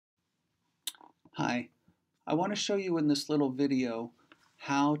Hi, I want to show you in this little video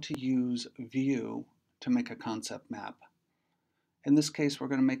how to use VUE to make a concept map. In this case, we're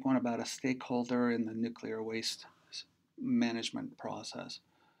going to make one about a stakeholder in the nuclear waste management process.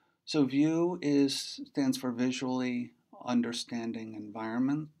 So VUE stands for Visually Understanding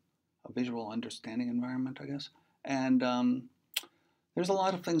Environment, a visual understanding environment, I guess. And there's a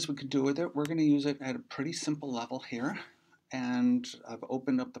lot of things we could do with it. We're going to use it at a pretty simple level here. And I've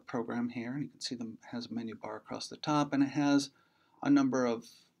opened up the program here, and you can see it has a menu bar across the top, and it has a number of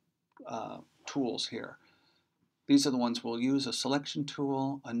tools here. These are the ones we'll use: a selection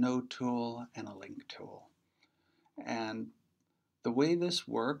tool, a node tool, and a link tool. And the way this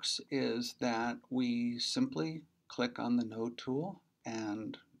works is that we simply click on the node tool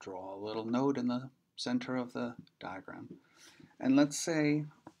and draw a little node in the center of the diagram. And let's say,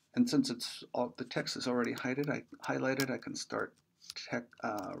 and since the text is already highlighted, I can start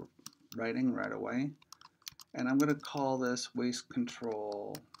writing right away. And I'm going to call this Waste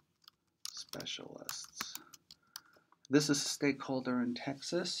Control Specialists. This is a stakeholder in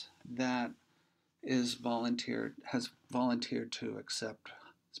Texas that has volunteered to accept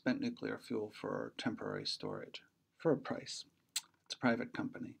spent nuclear fuel for temporary storage for a price. It's a private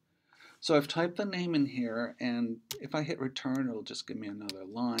company. So I've typed the name in here, and if I hit return, it'll just give me another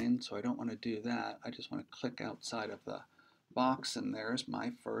line. So I don't want to do that. I just want to click outside of the box, and there's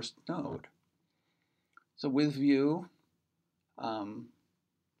my first node. So with VUE,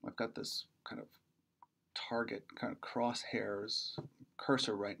 I've got this kind of target, kind of crosshairs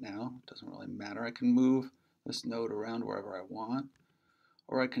cursor right now. It doesn't really matter. I can move this node around wherever I want,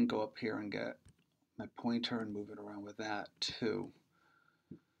 or I can go up here and get my pointer and move it around with that too.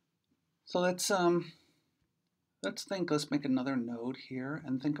 So let's make another node here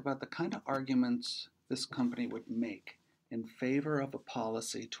and think about the kind of arguments this company would make in favor of a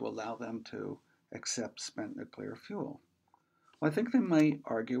policy to allow them to accept spent nuclear fuel. Well, I think they might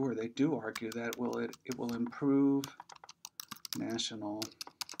argue, or they do argue, that it will improve national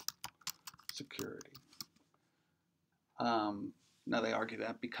security. Now they argue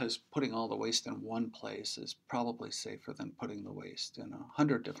that because putting all the waste in one place is probably safer than putting the waste in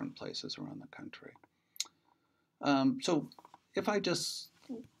 100 different places around the country. So if I just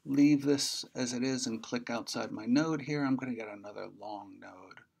leave this as it is and click outside my node here, I'm going to get another long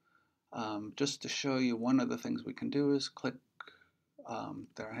node. Just to show you, one of the things we can do is click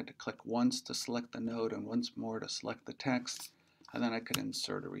there. I had to click once to select the node and once more to select the text, and then I could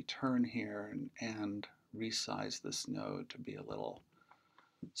insert a return here and resize this node to be a little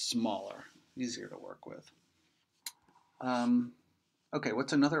smaller, easier to work with. Okay,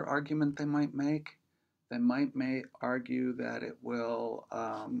 what's another argument they might make? They might argue that it will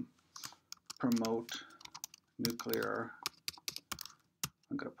promote nuclear,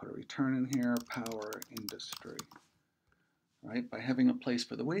 I'm going to put a return in here, power industry. Right? By having a place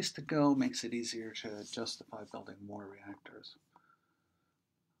for the waste to go makes it easier to justify building more reactors.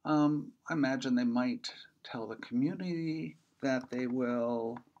 I imagine they might tell the community that they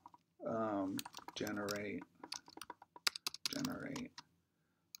will generate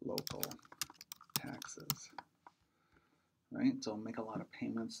local taxes. Right? So make a lot of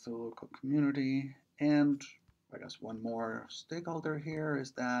payments to the local community. And I guess one more stakeholder here is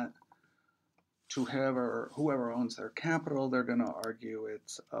that to whoever owns their capital, they're going to argue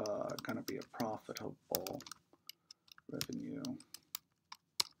it's going to be a profitable revenue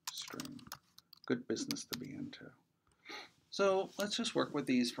stream. Good business to be into. So let's just work with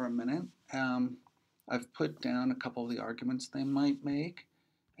these for a minute. I've put down a couple of the arguments they might make,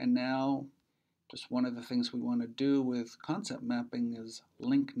 and now just one of the things we want to do with concept mapping is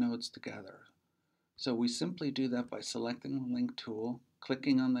link nodes together. So we simply do that by selecting the link tool,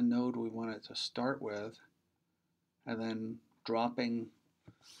 clicking on the node we want it to start with, and then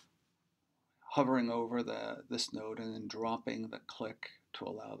hovering over this node and then dropping the click to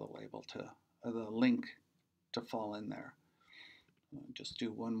allow the link to fall in there. Just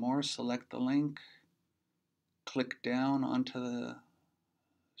do one more, select the link, click down onto the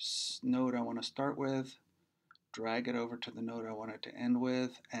node I want to start with, drag it over to the node I want it to end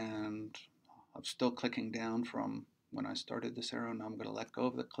with, and I'm still clicking down from when I started this arrow. Now I'm going to let go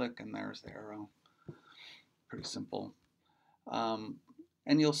of the click, and there's the arrow. Pretty simple.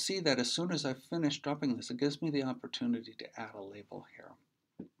 And you'll see that as soon as I finish dropping this, it gives me the opportunity to add a label here.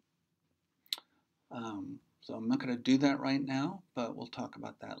 So I'm not going to do that right now, but we'll talk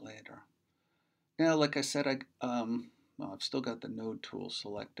about that later. Now, like I said, I've still got the node tool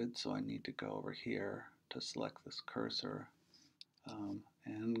selected, so I need to go over here to select this cursor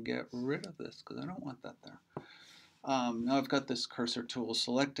and get rid of this because I don't want that there. Now I've got this cursor tool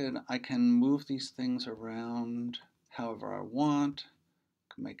selected. I can move these things around however I want.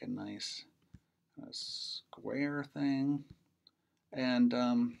 I can make a nice square thing and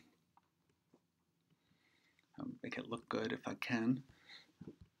make it look good if I can.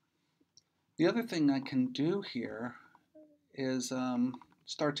 The other thing I can do here is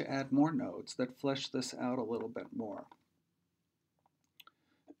start to add more nodes that flesh this out a little bit more.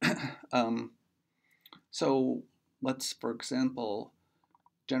 So let's, for example,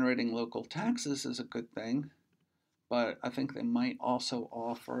 generating local taxes is a good thing, but I think they might also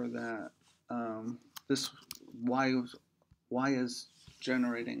offer that this why is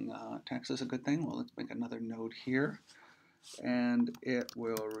generating taxes a good thing? Well, let's make another node here, and it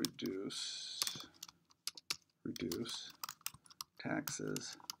will reduce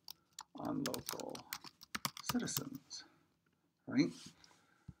taxes on local citizens, right?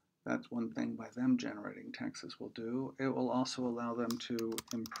 That's one thing by them generating taxes will do. It will also allow them to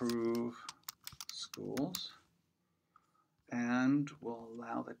improve schools and will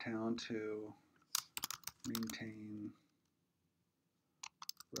allow the town to maintain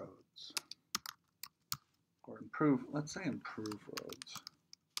roads or improve, let's say improve roads.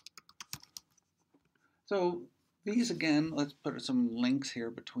 So these again, let's put some links here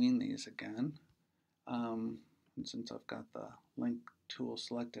between these again. And since I've got the link tool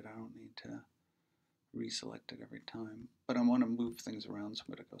selected, I don't need to reselect it every time, but I want to move things around, so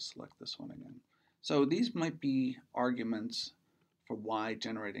I'm going to go select this one again. So these might be arguments for why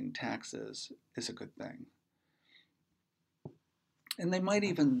generating taxes is a good thing. And they might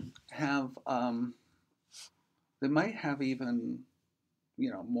even have, even,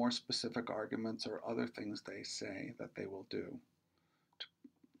 more specific arguments or other things they say that they will do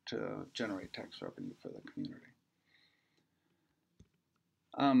to generate tax revenue for the community.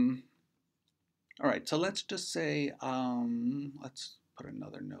 All right, so let's just say, let's put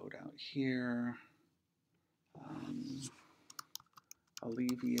another node out here.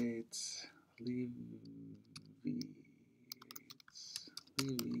 Alleviates,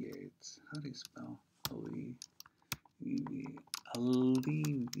 how do you spell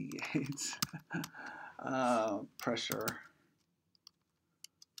alleviates pressure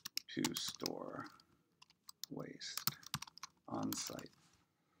to store waste on site.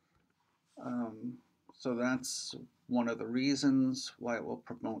 So that's one of the reasons why it will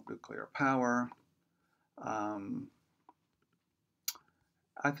promote nuclear power. I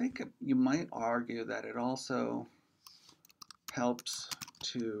think you might argue that it also helps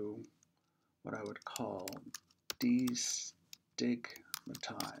to what I would call destigmatize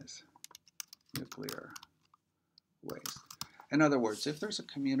nuclear waste. In other words, if there's a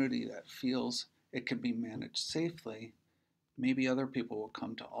community that feels it can be managed safely, maybe other people will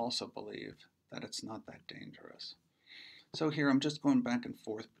come to also believe that it's not that dangerous. So here I'm just going back and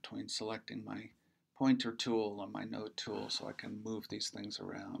forth between selecting my pointer tool and my node tool so I can move these things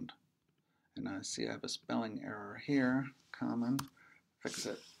around. And I see I have a spelling error here, common, fix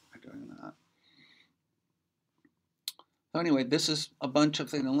it by doing that. So anyway, this is a bunch of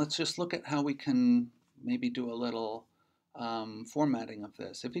things, and let's just look at how we can maybe do a little formatting of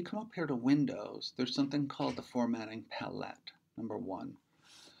this. If you come up here to Windows, there's something called the formatting palette, number 1.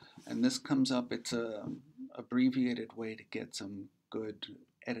 And this comes up, it's an abbreviated way to get some good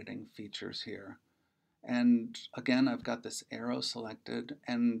editing features here. And again, I've got this arrow selected,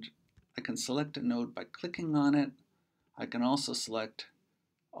 and I can select a node by clicking on it. I can also select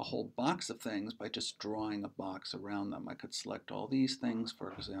a whole box of things by just drawing a box around them. I could select all these things,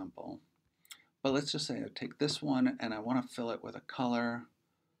 for example. But let's just say I take this one and I want to fill it with a color.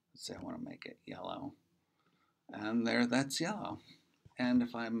 Let's say I want to make it yellow. And there, that's yellow. And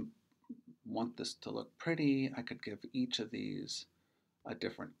if I want this to look pretty, I could give each of these a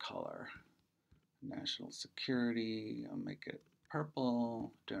different color. National security, I'll make it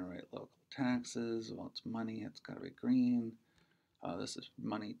purple. Generate local taxes, well, it's money, it's got to be green. This is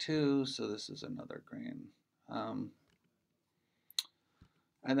money too, so this is another green. And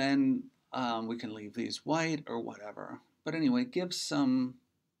then we can leave these white or whatever. But anyway, give some,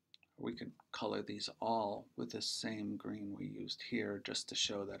 we could color these all with the same green we used here just to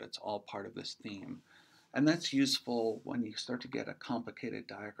show that it's all part of this theme. And that's useful when you start to get a complicated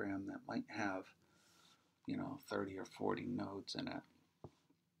diagram that might have, 30 or 40 nodes in it.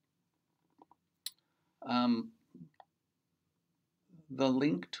 The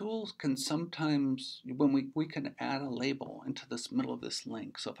link tools can sometimes, when we can add a label into this middle of this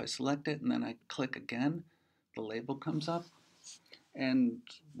link. So if I select it and then I click again, the label comes up. And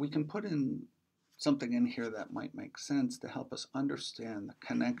we can put in something in here that might make sense to help us understand the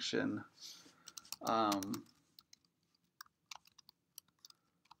connection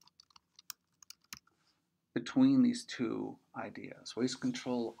between these two ideas. Waste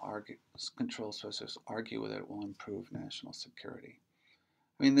control specialists argue that it will improve national security.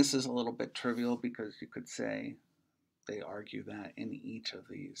 I mean, this is a little bit trivial because you could say they argue that in each of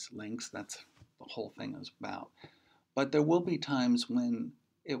these links. That's the whole thing is about. But there will be times when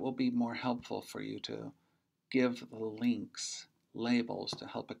it will be more helpful for you to give the links labels to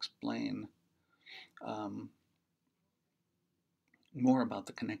help explain more about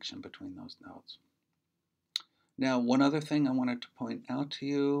the connection between those nodes. Now, one other thing I wanted to point out to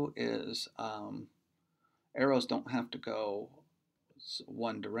you is arrows don't have to go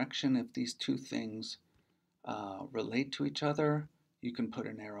one direction. If these two things relate to each other, you can put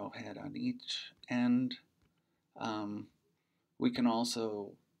an arrowhead on each end. We can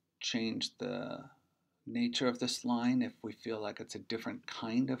also change the nature of this line if we feel like it's a different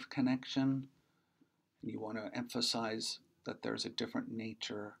kind of connection. You want to emphasize that there's a different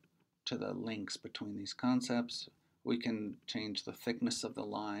nature to the links between these concepts. We can change the thickness of the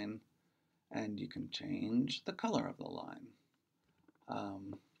line, and you can change the color of the line.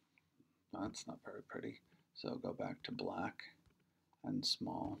 That's not very pretty. So go back to black and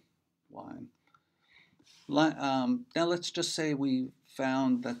small line. Now let's just say we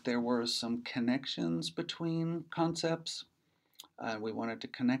found that there were some connections between concepts. We wanted to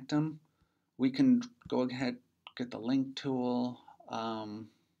connect them. We can go ahead, get the link tool.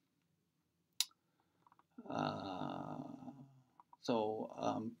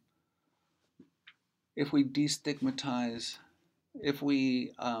 If we destigmatize, if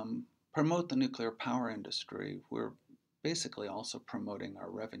we promote the nuclear power industry, we're basically also promoting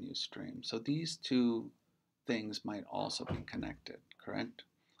our revenue stream. So these two things might also be connected, correct?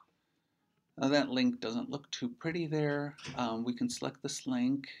 Now that link doesn't look too pretty there. We can select this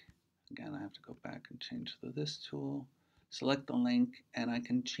link. Again, I have to go back and change this tool. Select the link, and I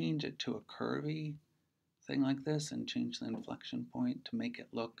can change it to a curvy thing like this and change the inflection point to make it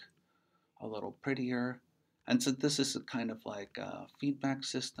look a little prettier. And so this is a kind of like a feedback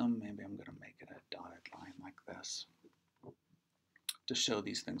system. Maybe I'm going to make it a dotted line like this to show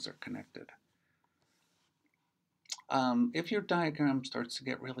these things are connected. If your diagram starts to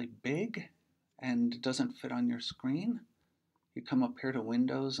get really big and doesn't fit on your screen, you come up here to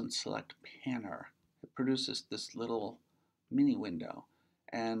Windows and select Panner. It produces this little mini window,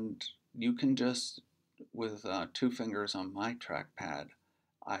 and you can just, with 2 fingers on my trackpad,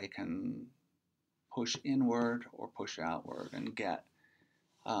 I can push inward or push outward and get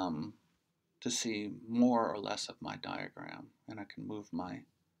to see more or less of my diagram. And I can move my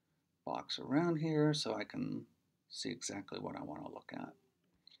box around here so I can see exactly what I want to look at.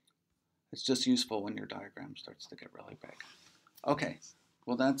 It's just useful when your diagram starts to get really big. Okay,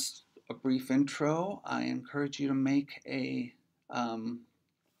 well that's a brief intro. I encourage you to make a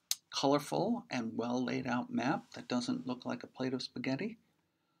colorful and well laid out map that doesn't look like a plate of spaghetti.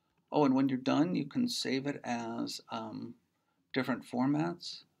 Oh, and when you're done, you can save it as different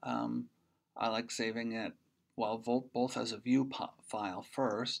formats. I like saving it, well, both as a VUE file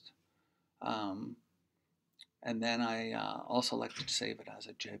first, and then I also like to save it as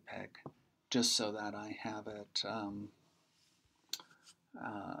a JPEG, just so that I have it,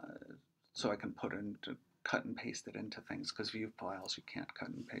 so I can cut and paste it into things, because VUE files you can't cut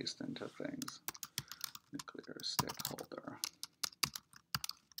and paste into things. Nuclear stakeholder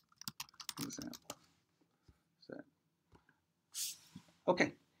example.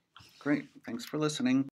 Okay, great. Thanks for listening.